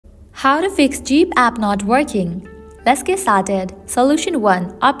How to fix Jeep app not working? Let's get started. Solution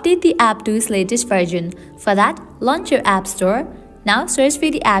 1. Update the app to its latest version. For that, launch your App Store. Now search for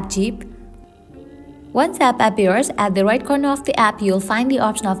the app Jeep. Once app appears, at the right corner of the app, you'll find the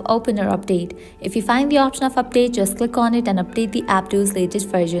option of Open or Update. If you find the option of Update, just click on it and update the app to its latest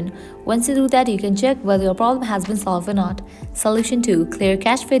version. Once you do that, you can check whether your problem has been solved or not. Solution 2. Clear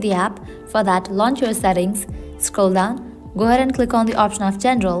cache for the app. For that, launch your settings. Scroll down. Go ahead and click on the option of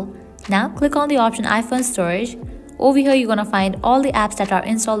General. Now click on the option iPhone Storage. Over here, you're gonna find all the apps that are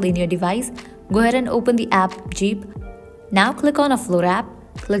installed in your device. Go ahead and open the app Jeep. Now click on Offload app.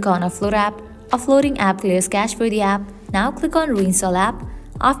 Click on Offload app. Offloading app clears cache for the app. Now click on Reinstall app.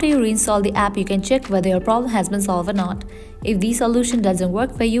 After you reinstall the app, you can check whether your problem has been solved or not. If the solution doesn't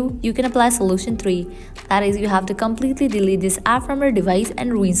work for you, you can apply solution 3. That is, you have to completely delete this app from your device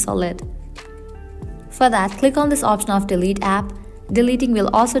and reinstall it. For that, click on this option of Delete app. Deleting will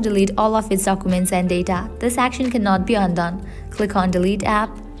also delete all of its documents and data. This action cannot be undone. Click on Delete app.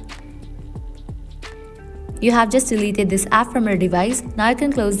 You have just deleted this app from your device. Now you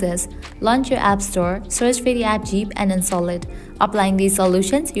can close this. Launch your App Store, search for the app Jeep and install it. Applying these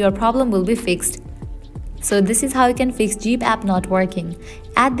solutions, your problem will be fixed. So this is how you can fix Jeep app not working.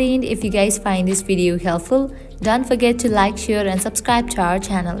 At the end, if you guys find this video helpful, don't forget to like, share and subscribe to our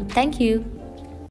channel. Thank you.